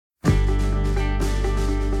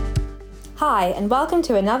Hi, and welcome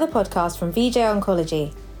to another podcast from VJ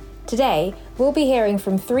Oncology. Today, we'll be hearing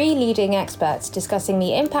from three leading experts discussing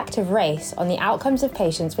the impact of race on the outcomes of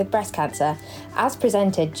patients with breast cancer, as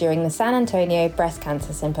presented during the San Antonio Breast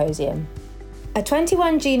Cancer Symposium. A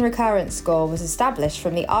 21-gene recurrence score was established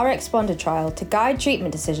from the RxPONDER trial to guide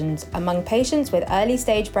treatment decisions among patients with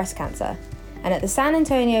early-stage breast cancer. And at the San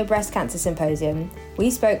Antonio Breast Cancer Symposium,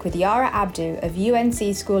 we spoke with Yara Abdu of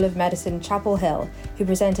UNC School of Medicine, Chapel Hill, who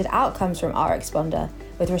presented outcomes from RxPONDER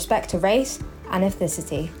with respect to race and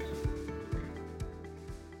ethnicity.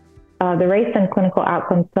 The race and clinical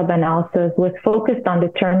outcomes sub-analysis was focused on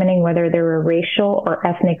determining whether there were racial or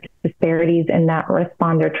ethnic disparities in that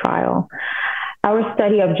responder trial. Our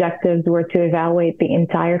study objectives were to evaluate the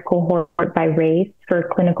entire cohort by race for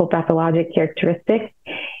clinical pathologic characteristics,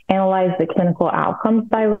 analyze the clinical outcomes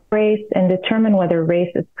by race, and determine whether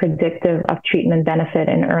race is predictive of treatment benefit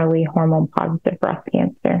in early hormone-positive breast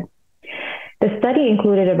cancer. The study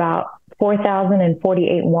included about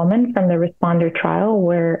 4,048 women from the responder trial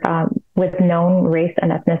with known race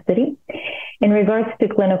and ethnicity. In regards to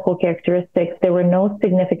clinical characteristics, there were no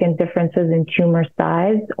significant differences in tumor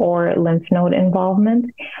size or lymph node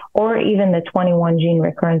involvement, or even the 21-gene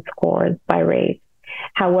recurrence scores by race.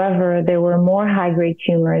 However, there were more high-grade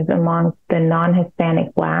tumors amongst the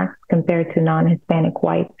non-Hispanic Blacks compared to non-Hispanic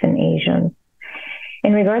Whites and Asians.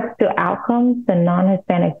 In regards to outcomes, the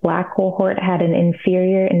non-Hispanic Black cohort had an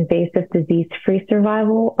inferior invasive disease-free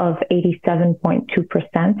survival of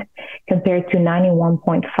 87.2% compared to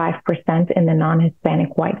 91.5% in the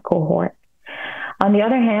non-Hispanic White cohort. On the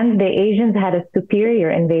other hand, the Asians had a superior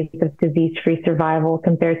invasive disease-free survival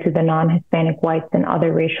compared to the non-Hispanic Whites and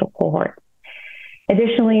other racial cohorts.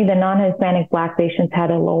 Additionally, the non-Hispanic Black patients had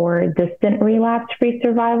a lower distant relapse-free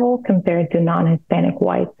survival compared to non-Hispanic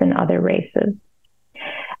Whites and other races.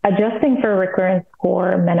 Adjusting for recurrence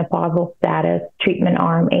score, menopausal status, treatment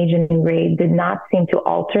arm, age, and grade did not seem to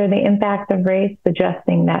alter the impact of race,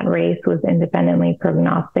 suggesting that race was independently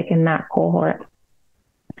prognostic in that cohort.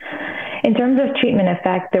 In terms of treatment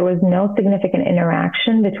effect, there was no significant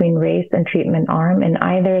interaction between race and treatment arm in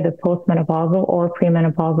either the postmenopausal or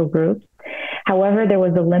premenopausal groups. However, there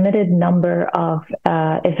was a limited number of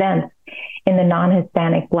events in the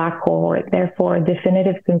non-Hispanic Black cohort. Therefore,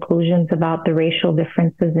 definitive conclusions about the racial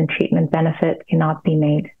differences in treatment benefit cannot be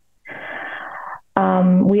made.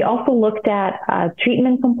 We also looked at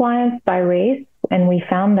treatment compliance by race, and we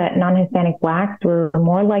found that non-Hispanic Blacks were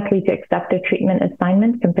more likely to accept a treatment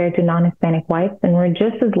assignment compared to non-Hispanic Whites, and were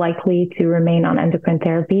just as likely to remain on endocrine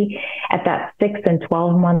therapy at that 6 and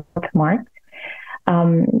 12-month mark.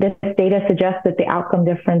 This data suggests that the outcome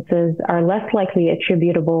differences are less likely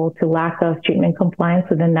attributable to lack of treatment compliance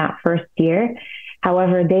within that first year.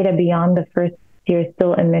 However, data beyond the first year is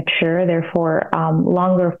still immature, therefore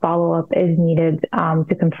longer follow-up is needed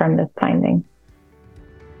to confirm this finding.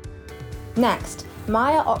 Next,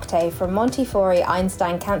 Maya Oktay from Montefiore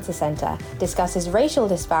Einstein Cancer Center discusses racial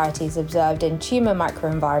disparities observed in tumor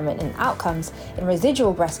microenvironment and outcomes in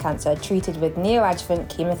residual breast cancer treated with neoadjuvant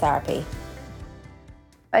chemotherapy.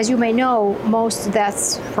 As you may know, most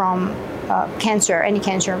deaths from cancer, any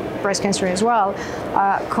cancer, breast cancer as well,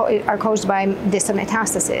 are caused by distant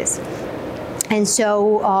metastasis. And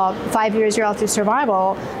so 5 years relative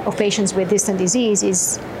survival of patients with distant disease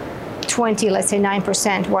is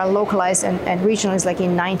 9%, while localized and regional is like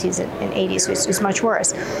in 90s and 80s, so it's much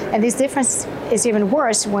worse. And this difference is even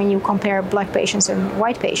worse when you compare Black patients and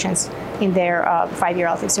white patients in their 5-year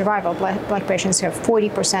relative survival. Black patients have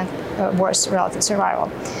 40% worse relative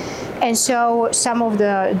survival. And so some of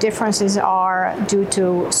the differences are due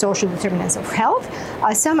to social determinants of health.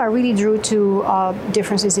 Some are really due to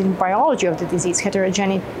differences in biology of the disease,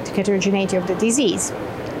 heterogeneity of the disease.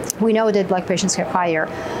 We know that Black patients have higher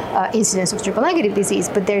incidence of triple-negative disease,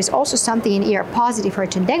 but there's also something in ER-positive,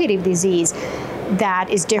 HER2-negative disease that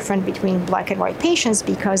is different between Black and white patients,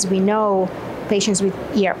 because we know patients with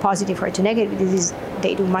ER-positive, HER2-negative disease,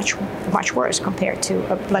 they do much worse compared to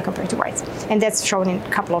Black compared to whites. And that's shown in a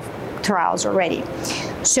couple of trials already.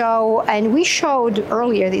 So, and we showed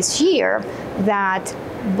earlier this year that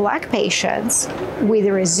Black patients with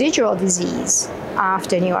residual disease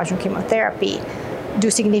after neoadjuvant chemotherapy do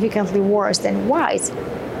significantly worse than whites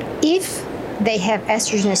if they have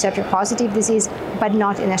estrogen receptor positive disease, but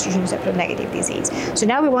not an estrogen receptor negative disease. So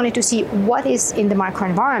now we wanted to see what is in the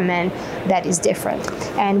microenvironment that is different.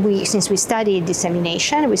 And since we studied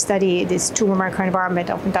dissemination, we studied this tumor microenvironment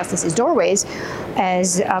of metastasis doorways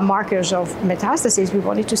as markers of metastasis, we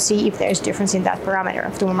wanted to see if there's difference in that parameter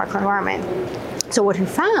of tumor microenvironment. So what we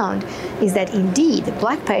found is that indeed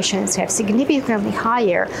Black patients have significantly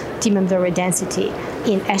higher T membrane density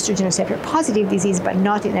in estrogen receptor positive disease, but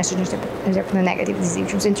not in estrogen receptor negative disease,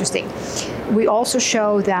 which was interesting. We also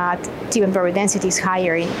show that TMEM donor density is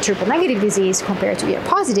higher in triple negative disease compared to ER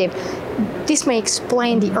positive. This may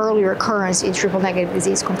explain the earlier occurrence in triple negative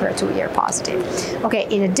disease compared to ER positive. Okay,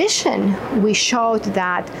 in addition, we showed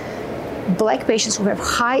that Black patients who have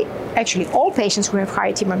actually all patients who have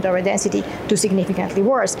high TMEM donor density do significantly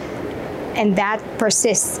worse. And that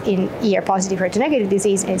persists in ER positive HER2 negative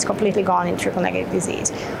disease, and it's completely gone in triple negative disease.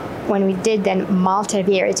 When we did then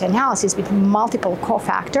multivariate analysis with multiple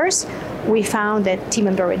cofactors, we found that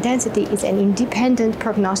TMEM donor density is an independent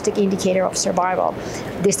prognostic indicator of survival,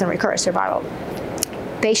 distant recurrent survival.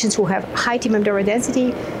 Patients who have high TMEM donor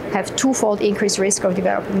density have twofold increased risk of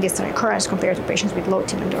developing distant recurrence compared to patients with low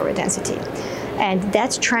TMEM donor density. And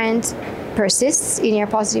that trend persists in ER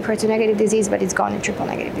positive HER2 negative disease, but it's gone in triple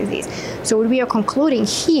negative disease. So what we are concluding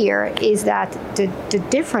here is that the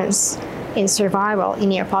difference in survival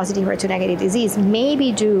in ER positive HER2 negative disease may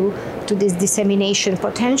be due to this dissemination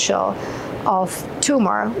potential of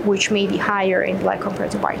tumor, which may be higher in Black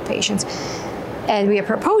compared to white patients. And we are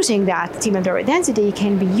proposing that TMEM donor density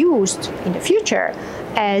can be used in the future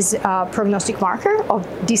as a prognostic marker of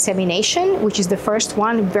dissemination, which is the first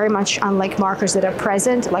one, very much unlike markers that are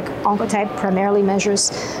present, like Oncotype primarily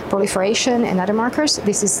measures proliferation and other markers.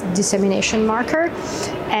 This is dissemination marker.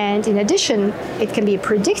 And in addition, it can be a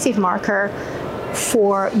predictive marker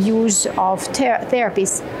for use of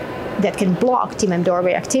therapies that can block TMEM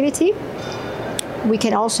doorway activity. We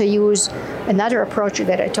can also use another approach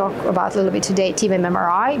that I talk about a little bit today, TMEM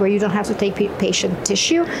MRI, where you don't have to take patient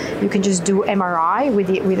tissue. You can just do MRI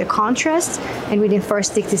with the contrast, and within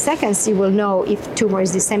first 60 seconds, you will know if tumor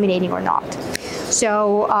is disseminating or not.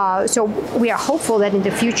 So we are hopeful that in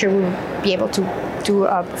the future we'll be able to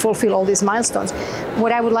fulfill all these milestones.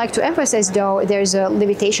 What I would like to emphasize, though, there's a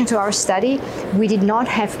limitation to our study. We did not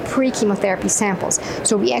have pre-chemotherapy samples,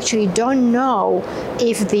 so we actually don't know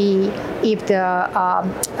if the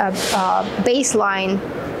baseline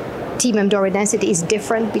TMEM donor density is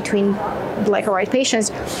different between Black or white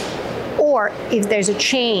patients, or if there's a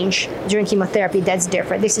change during chemotherapy that's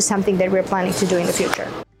different. This is something that we're planning to do in the future.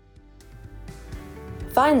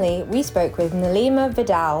 Finally, we spoke with Nalima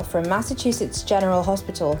Vidal from Massachusetts General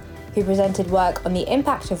Hospital, who presented work on the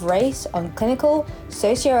impact of race on clinical,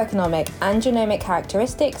 socioeconomic, and genomic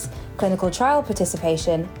characteristics, clinical trial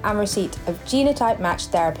participation, and receipt of genotype-matched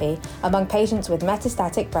therapy among patients with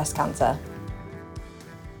metastatic breast cancer.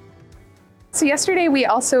 So yesterday we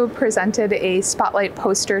also presented a spotlight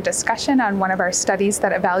poster discussion on one of our studies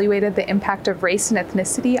that evaluated the impact of race and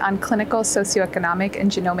ethnicity on clinical, socioeconomic,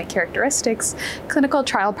 and genomic characteristics, clinical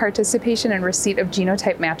trial participation, and receipt of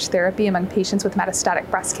genotype-matched therapy among patients with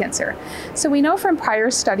metastatic breast cancer. So we know from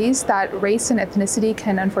prior studies that race and ethnicity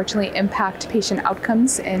can unfortunately impact patient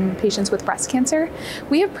outcomes in patients with breast cancer.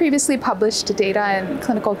 We have previously published data in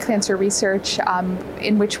clinical cancer research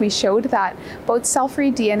in which we showed that both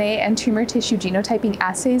cell-free DNA and tumor tissue genotyping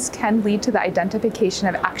assays can lead to the identification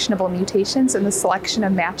of actionable mutations and the selection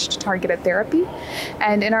of matched targeted therapy.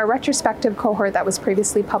 And in our retrospective cohort that was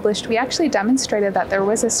previously published, we actually demonstrated that there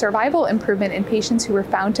was a survival improvement in patients who were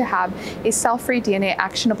found to have a cell-free DNA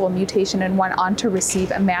actionable mutation and went on to receive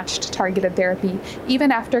a matched targeted therapy,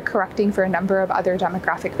 even after correcting for a number of other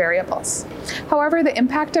demographic variables. However, the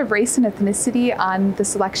impact of race and ethnicity on the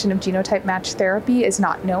selection of genotype-matched therapy is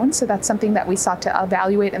not known, so that's something that we sought to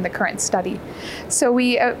evaluate in the current study. So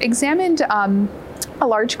we examined a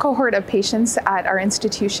large cohort of patients at our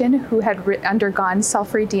institution who had undergone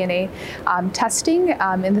cell-free DNA testing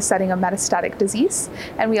in the setting of metastatic disease.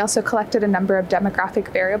 And we also collected a number of demographic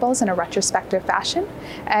variables in a retrospective fashion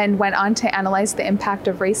and went on to analyze the impact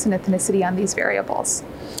of race and ethnicity on these variables.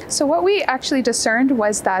 So what we actually discerned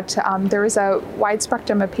was that there was a wide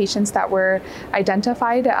spectrum of patients that were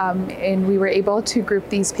identified, and we were able to group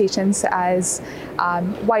these patients as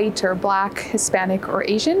white or Black, Hispanic, or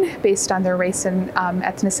Asian based on their race and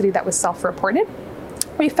ethnicity that was self-reported.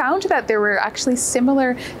 We found that there were actually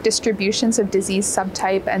similar distributions of disease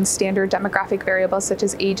subtype and standard demographic variables such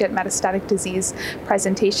as age at metastatic disease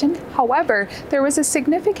presentation. However, there was a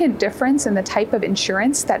significant difference in the type of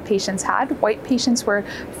insurance that patients had. White patients were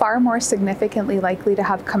far more significantly likely to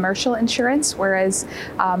have commercial insurance, whereas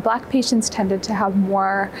Black patients tended to have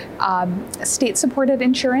more state-supported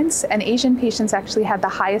insurance, and Asian patients actually had the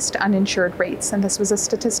highest uninsured rates, and this was a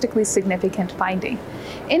statistically significant finding.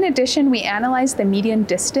 In addition, we analyzed the median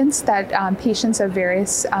distance that patients of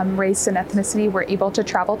various race and ethnicity were able to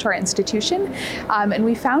travel to our institution. And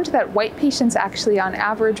we found that white patients actually on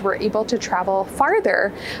average were able to travel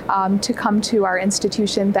farther to come to our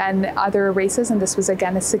institution than other races, and this was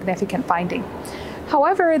again a significant finding.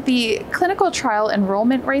 However, the clinical trial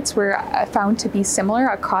enrollment rates were found to be similar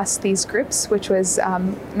across these groups, which was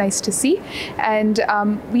nice to see. And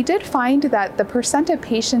we did find that the percent of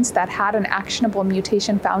patients that had an actionable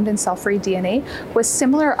mutation found in cell-free DNA was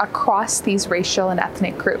similar across these racial and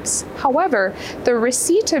ethnic groups. However, the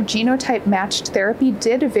receipt of genotype-matched therapy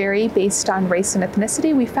did vary based on race and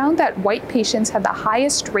ethnicity. We found that white patients had the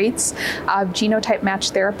highest rates of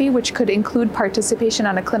genotype-matched therapy, which could include participation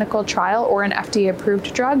on a clinical trial or an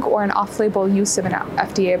FDA-approved drug or an off-label use of an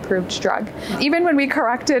FDA-approved drug. Even when we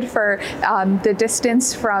corrected for the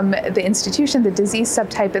distance from the institution, the disease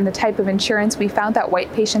subtype, and the type of insurance, we found that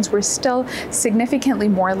white patients were still significantly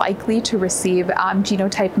more likely to receive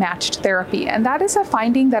genotype-matched therapy. And that is a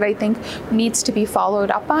finding that I think needs to be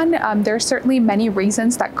followed up on. There are certainly many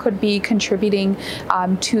reasons that could be contributing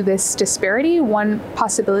to this disparity. One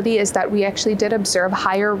possibility is that we actually did observe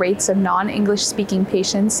higher rates of non-English speaking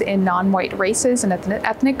patients in non-white races and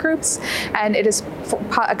ethnic groups. And it is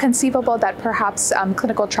conceivable that perhaps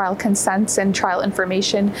clinical trial consents and trial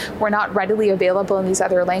information were not readily available in these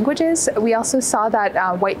other languages. We also saw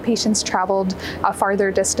that white patients traveled a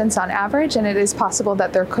farther distance on average, and it is possible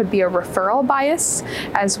that there could be a referral bias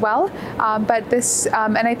as well.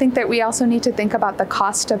 And I think that we also need to think about the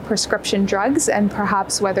cost of prescription drugs and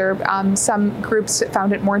perhaps whether some groups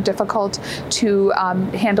found it more difficult to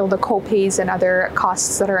handle the co-pays and other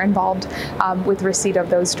costs that are involved with receipt of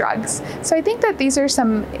those drugs. So I think that these are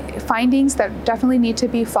some findings that definitely need to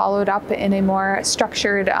be followed up in a more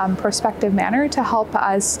structured, prospective manner to help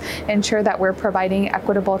us ensure that we're providing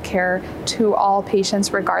equitable care to all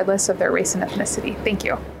patients regardless of their race and ethnicity. Thank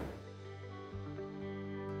you.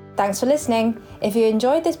 Thanks for listening. If you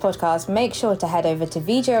enjoyed this podcast, make sure to head over to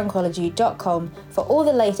vjoncology.com for all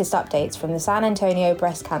the latest updates from the San Antonio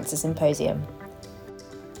Breast Cancer Symposium.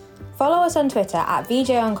 Follow us on Twitter at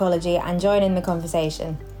vjoncology and join in the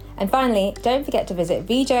conversation. And finally, don't forget to visit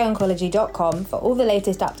vjoncology.com for all the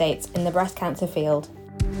latest updates in the breast cancer field.